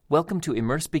Welcome to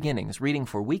Immerse Beginnings, reading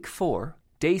for Week 4,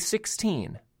 Day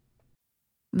 16.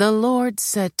 The Lord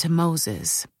said to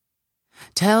Moses,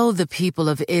 "Tell the people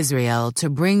of Israel to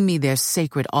bring me their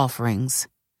sacred offerings.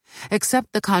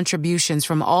 Accept the contributions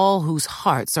from all whose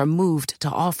hearts are moved to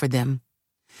offer them.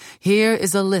 Here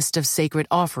is a list of sacred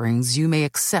offerings you may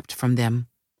accept from them: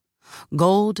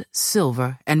 gold,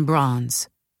 silver, and bronze,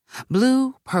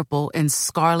 blue, purple, and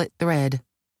scarlet thread,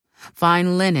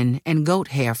 fine linen and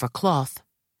goat hair for cloth,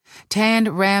 tanned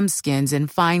ram skins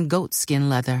and fine goat skin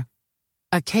leather,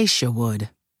 acacia wood,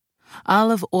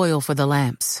 olive oil for the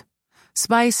lamps,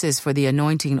 spices for the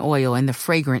anointing oil and the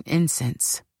fragrant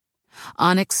incense,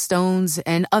 onyx stones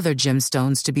and other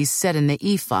gemstones to be set in the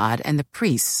ephod and the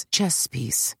priest's chest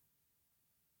piece.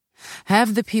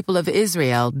 Have the people of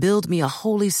Israel build me a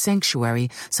holy sanctuary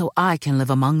so I can live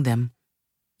among them.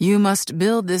 You must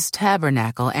build this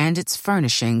tabernacle and its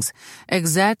furnishings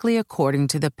exactly according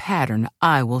to the pattern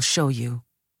I will show you.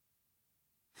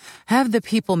 Have the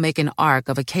people make an ark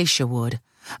of acacia wood,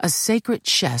 a sacred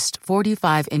chest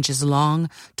 45 inches long,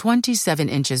 27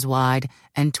 inches wide,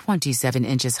 and 27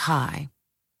 inches high.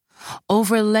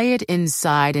 Overlay it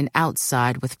inside and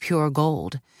outside with pure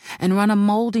gold, and run a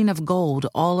molding of gold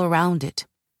all around it.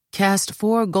 Cast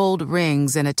 4 gold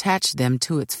rings and attach them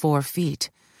to its 4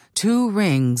 feet, 2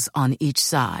 rings on each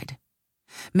side.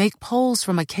 Make poles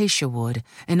from acacia wood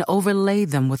and overlay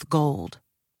them with gold.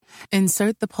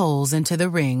 Insert the poles into the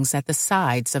rings at the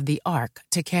sides of the ark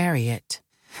to carry it.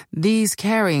 These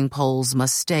carrying poles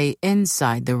must stay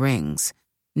inside the rings.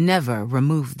 Never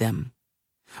remove them.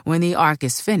 When the ark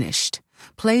is finished,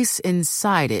 place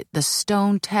inside it the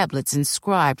stone tablets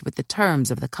inscribed with the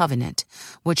terms of the covenant,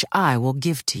 which I will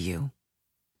give to you.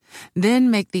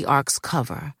 Then make the ark's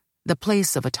cover, the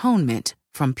place of atonement,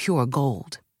 from pure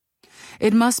gold.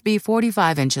 It must be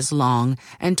 45 inches long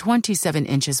and 27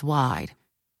 inches wide.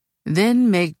 Then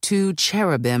make 2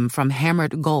 cherubim from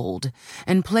hammered gold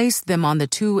and place them on the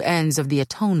 2 ends of the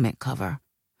atonement cover.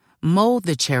 Mold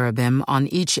the cherubim on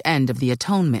each end of the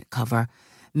atonement cover,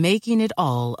 making it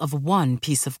all of 1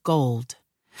 piece of gold.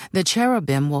 The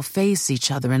cherubim will face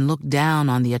each other and look down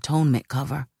on the atonement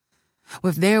cover.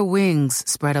 With their wings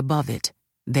spread above it,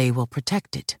 they will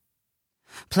protect it.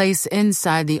 Place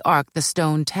inside the ark the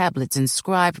stone tablets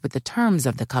inscribed with the terms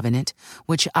of the covenant,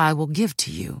 which I will give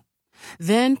to you.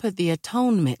 Then put the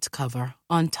atonement cover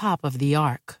on top of the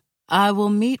ark. I will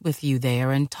meet with you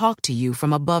there and talk to you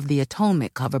from above the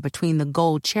atonement cover between the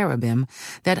gold cherubim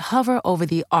that hover over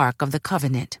the ark of the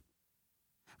covenant.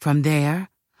 From there,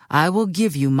 I will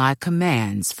give you my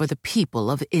commands for the people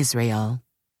of Israel.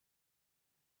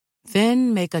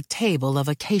 Then make a table of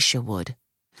acacia wood,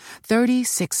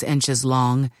 36 inches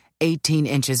long, 18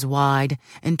 inches wide,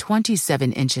 and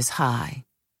 27 inches high.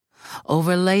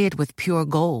 Overlay it with pure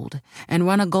gold and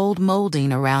run a gold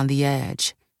molding around the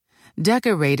edge.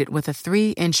 Decorate it with a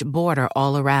 3-inch border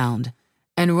all around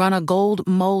and run a gold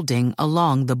molding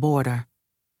along the border.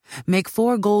 Make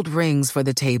 4 gold rings for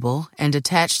the table and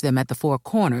attach them at the 4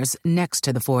 corners next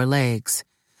to the 4 legs.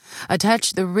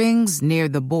 Attach the rings near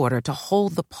the border to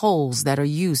hold the poles that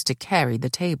are used to carry the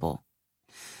table.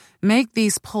 Make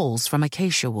these poles from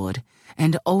acacia wood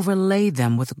and overlay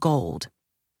them with gold.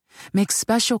 Make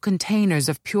special containers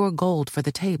of pure gold for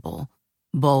the table,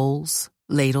 bowls,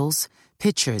 ladles,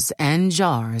 pitchers, and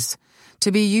jars,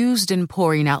 to be used in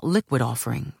pouring out liquid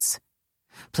offerings.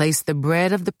 Place the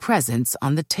bread of the presence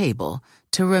on the table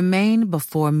to remain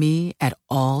before me at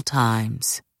all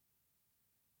times.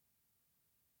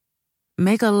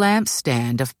 Make a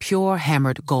lampstand of pure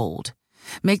hammered gold.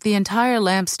 Make the entire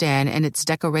lampstand and its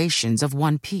decorations of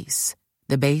 1 piece: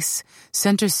 the base,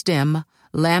 center stem,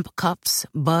 lamp cups,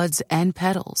 buds, and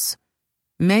petals.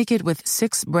 Make it with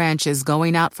 6 branches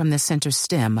going out from the center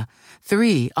stem,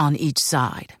 3 on each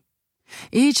side.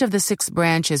 Each of the 6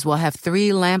 branches will have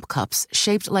 3 lamp cups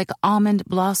shaped like almond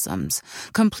blossoms,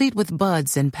 complete with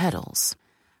buds and petals.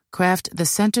 Craft the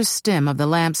center stem of the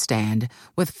lampstand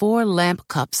with 4 lamp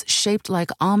cups shaped like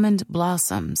almond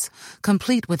blossoms,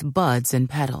 complete with buds and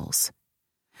petals.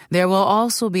 There will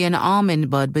also be an almond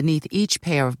bud beneath each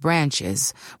pair of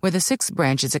branches, where the 6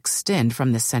 branches extend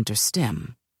from the center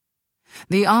stem.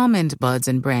 The almond buds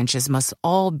and branches must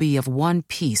all be of 1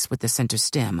 piece with the center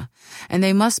stem, and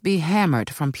they must be hammered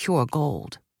from pure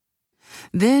gold.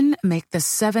 Then make the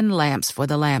 7 lamps for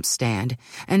the lampstand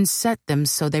and set them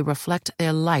so they reflect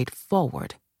their light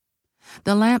forward.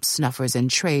 The lamp snuffers and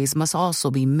trays must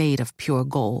also be made of pure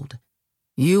gold.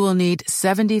 You will need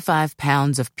 75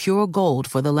 pounds of pure gold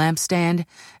for the lampstand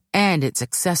and its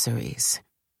accessories.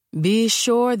 Be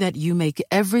sure that you make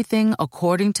everything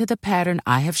according to the pattern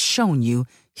I have shown you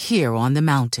here on the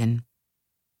mountain.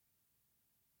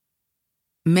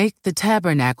 Make the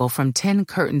tabernacle from 10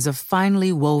 curtains of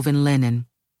finely woven linen.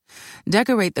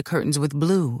 Decorate the curtains with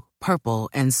blue, purple,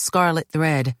 and scarlet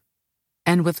thread,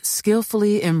 and with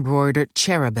skillfully embroidered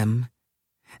cherubim.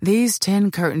 These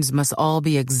 10 curtains must all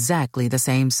be exactly the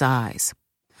same size,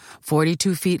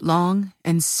 42 feet long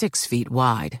and 6 feet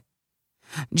wide.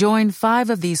 Join 5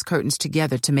 of these curtains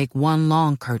together to make one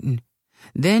long curtain.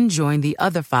 Then join the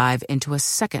other 5 into a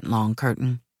second long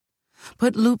curtain.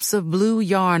 Put loops of blue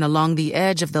yarn along the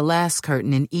edge of the last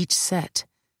curtain in each set.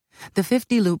 The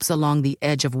 50 loops along the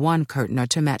edge of one curtain are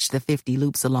to match the 50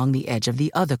 loops along the edge of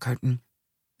the other curtain.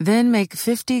 Then make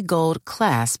 50 gold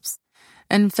clasps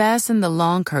and fasten the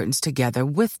long curtains together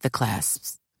with the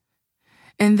clasps.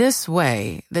 In this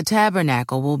way, the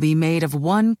tabernacle will be made of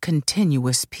one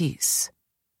continuous piece.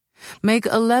 Make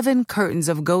 11 curtains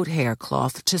of goat hair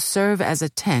cloth to serve as a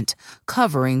tent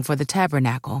covering for the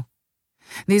tabernacle.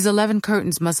 These 11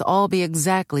 curtains must all be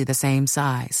exactly the same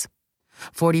size,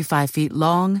 45 feet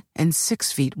long and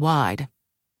 6 feet wide.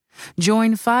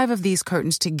 Join 5 of these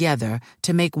curtains together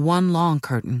to make one long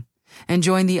curtain, and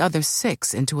join the other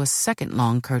 6 into a second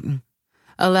long curtain.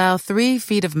 Allow 3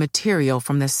 feet of material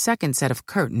from the second set of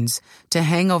curtains to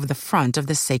hang over the front of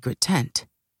the sacred tent.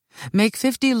 Make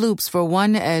 50 loops for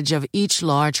one edge of each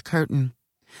large curtain.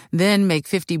 Then make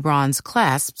 50 bronze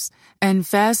clasps and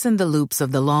fasten the loops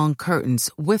of the long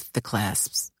curtains with the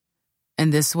clasps. In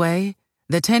this way,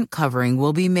 the tent covering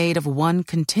will be made of one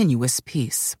continuous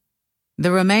piece.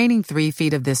 The remaining 3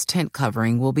 feet of this tent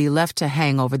covering will be left to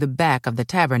hang over the back of the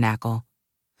tabernacle.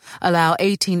 Allow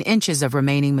 18 inches of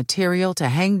remaining material to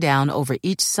hang down over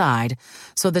each side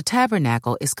so the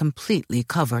tabernacle is completely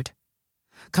covered.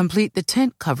 Complete the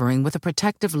tent covering with a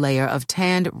protective layer of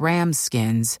tanned ram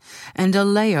skins and a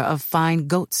layer of fine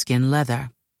goatskin leather.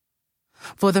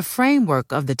 For the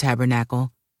framework of the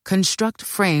tabernacle, construct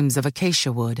frames of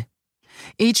acacia wood.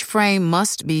 Each frame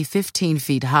must be 15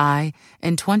 feet high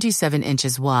and 27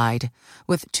 inches wide,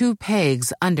 with 2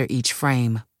 pegs under each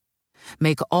frame.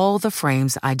 Make all the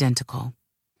frames identical.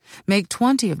 Make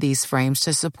 20 of these frames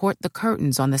to support the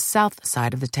curtains on the south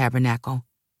side of the tabernacle.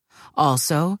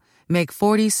 Also, make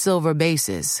 40 silver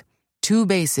bases, 2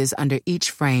 bases under each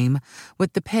frame,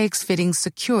 with the pegs fitting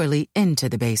securely into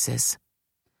the bases.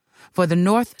 For the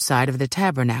north side of the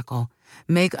tabernacle,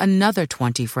 make another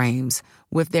 20 frames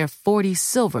with their 40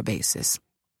 silver bases,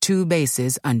 2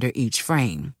 bases under each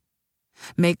frame.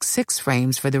 Make 6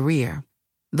 frames for the rear,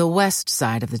 the west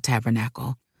side of the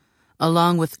tabernacle,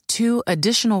 along with 2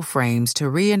 additional frames to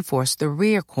reinforce the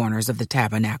rear corners of the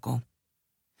tabernacle.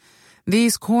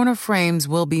 These corner frames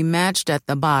will be matched at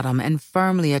the bottom and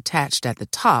firmly attached at the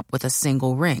top with a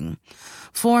single ring,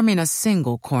 forming a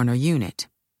single corner unit.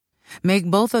 Make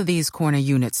both of these corner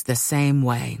units the same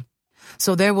way,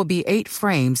 so there will be 8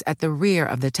 frames at the rear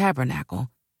of the tabernacle,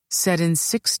 set in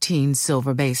 16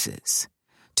 silver bases,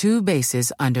 2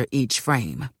 bases under each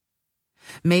frame.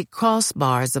 Make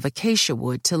crossbars of acacia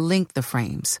wood to link the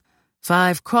frames,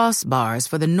 5 crossbars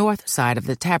for the north side of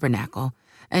the tabernacle,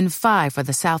 and 5 for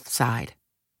the south side.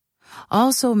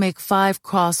 Also make 5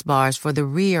 crossbars for the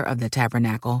rear of the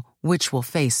tabernacle, which will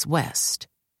face west.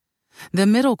 The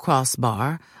middle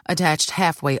crossbar, attached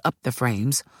halfway up the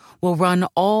frames, will run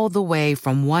all the way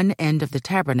from one end of the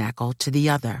tabernacle to the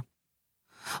other.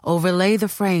 Overlay the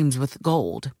frames with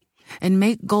gold, and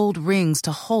make gold rings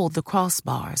to hold the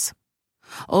crossbars.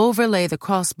 Overlay the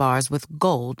crossbars with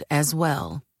gold as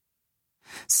well.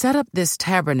 Set up this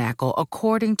tabernacle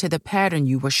according to the pattern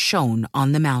you were shown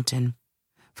on the mountain.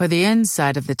 For the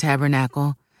inside of the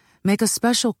tabernacle, make a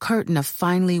special curtain of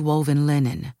finely woven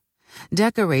linen.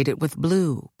 Decorate it with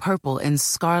blue, purple, and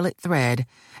scarlet thread,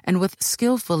 and with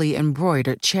skillfully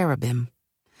embroidered cherubim.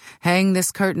 Hang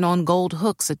this curtain on gold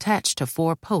hooks attached to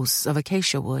 4 posts of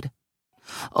acacia wood.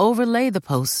 Overlay the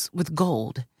posts with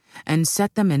gold, and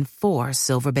set them in 4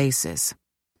 silver bases.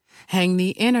 Hang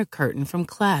the inner curtain from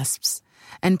clasps,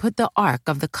 and put the Ark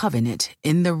of the Covenant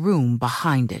in the room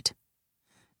behind it.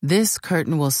 This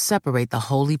curtain will separate the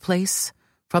holy place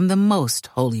from the most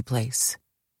holy place.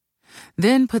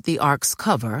 Then put the Ark's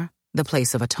cover, the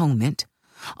place of atonement,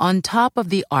 on top of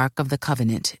the Ark of the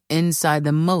Covenant inside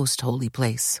the most holy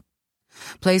place.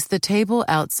 Place the table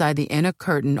outside the inner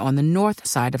curtain on the north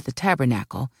side of the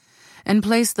tabernacle, and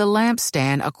place the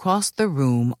lampstand across the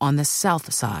room on the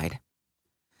south side.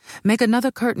 Make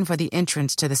another curtain for the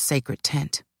entrance to the sacred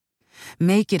tent.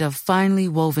 Make it of finely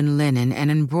woven linen and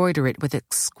embroider it with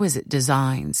exquisite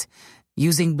designs,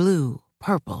 using blue,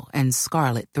 purple, and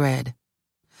scarlet thread.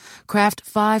 Craft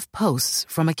 5 posts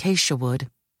from acacia wood.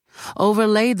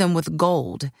 Overlay them with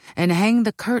gold and hang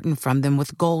the curtain from them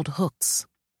with gold hooks.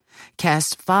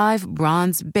 Cast 5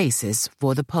 bronze bases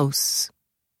for the posts.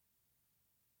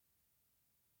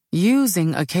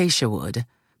 Using acacia wood,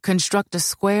 construct a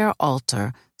square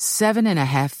altar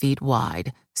 7.5 feet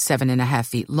wide, 7.5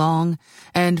 feet long,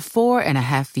 and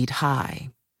 4.5 feet high.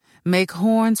 Make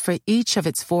horns for each of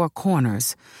its 4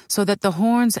 corners so that the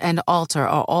horns and altar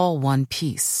are all one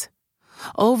piece.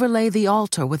 Overlay the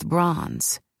altar with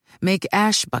bronze. Make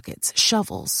ash buckets,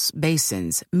 shovels,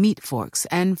 basins, meat forks,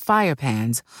 and fire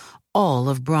pans, all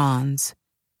of bronze.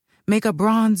 Make a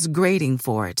bronze grating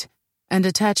for it, and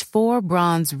attach 4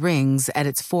 bronze rings at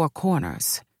its 4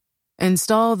 corners.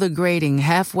 Install the grating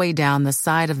halfway down the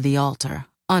side of the altar,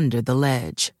 under the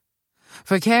ledge.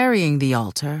 For carrying the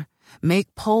altar,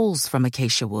 make poles from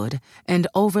acacia wood and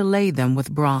overlay them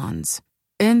with bronze.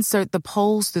 Insert the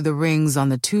poles through the rings on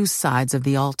the 2 sides of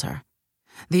the altar.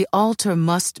 The altar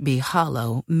must be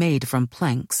hollow, made from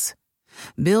planks.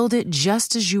 Build it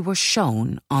just as you were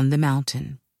shown on the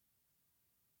mountain.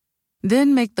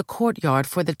 Then make the courtyard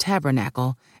for the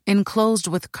tabernacle, enclosed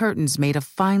with curtains made of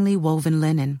finely woven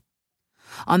linen.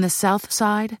 On the south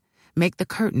side, make the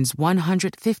curtains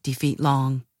 150 feet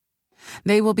long.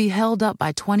 They will be held up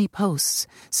by 20 posts,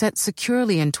 set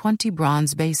securely in 20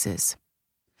 bronze bases.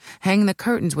 Hang the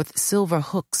curtains with silver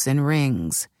hooks and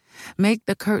rings. Make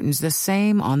the curtains the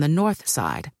same on the north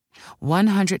side,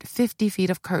 150 feet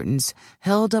of curtains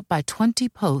held up by 20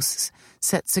 posts,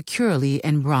 set securely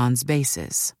in bronze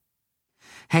bases.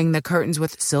 Hang the curtains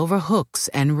with silver hooks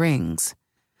and rings.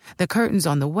 The curtains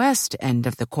on the west end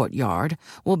of the courtyard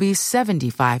will be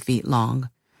 75 feet long,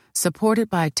 supported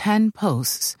by 10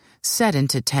 posts set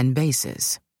into 10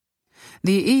 bases.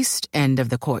 The east end of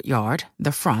the courtyard,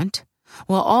 the front,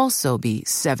 will also be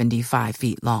 75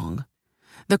 feet long.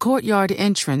 The courtyard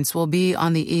entrance will be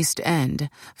on the east end,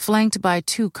 flanked by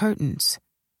 2 curtains.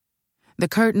 The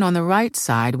curtain on the right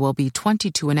side will be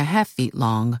 22.5 feet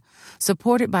long,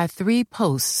 supported by 3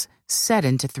 posts set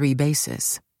into 3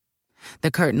 bases.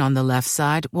 The curtain on the left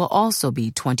side will also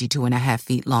be 22.5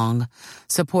 feet long,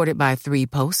 supported by 3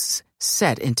 posts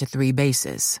set into 3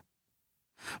 bases.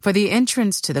 For the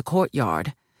entrance to the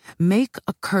courtyard, make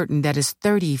a curtain that is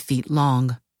 30 feet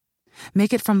long.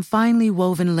 Make it from finely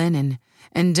woven linen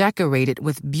and decorate it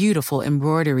with beautiful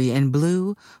embroidery in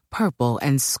blue, purple,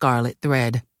 and scarlet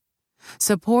thread.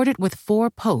 Support it with 4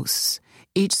 posts,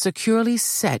 each securely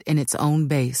set in its own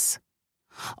base.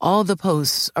 All the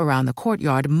posts around the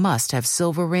courtyard must have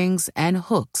silver rings and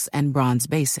hooks and bronze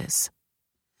bases.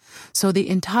 So the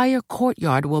entire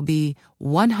courtyard will be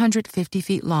 150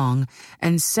 feet long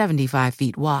and 75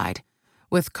 feet wide,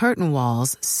 with curtain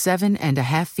walls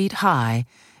 7.5 feet high,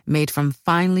 made from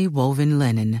finely woven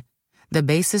linen. The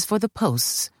bases for the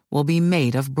posts will be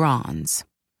made of bronze.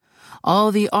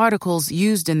 All the articles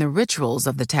used in the rituals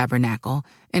of the tabernacle,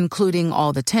 including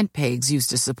all the tent pegs used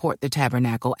to support the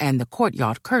tabernacle and the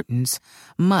courtyard curtains,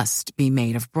 must be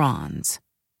made of bronze.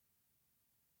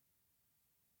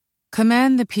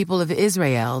 Command the people of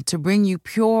Israel to bring you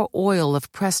pure oil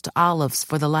of pressed olives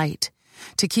for the light,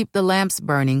 to keep the lamps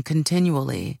burning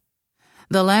continually.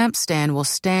 The lampstand will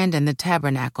stand in the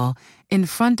tabernacle in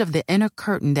front of the inner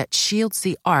curtain that shields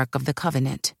the Ark of the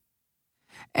Covenant.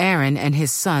 Aaron and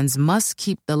his sons must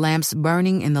keep the lamps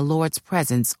burning in the Lord's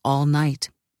presence all night.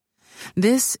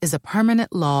 This is a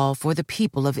permanent law for the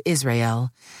people of Israel,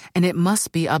 and it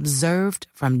must be observed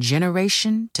from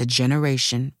generation to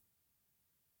generation.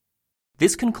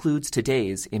 This concludes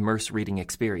today's Immerse reading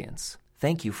experience.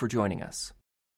 Thank you for joining us.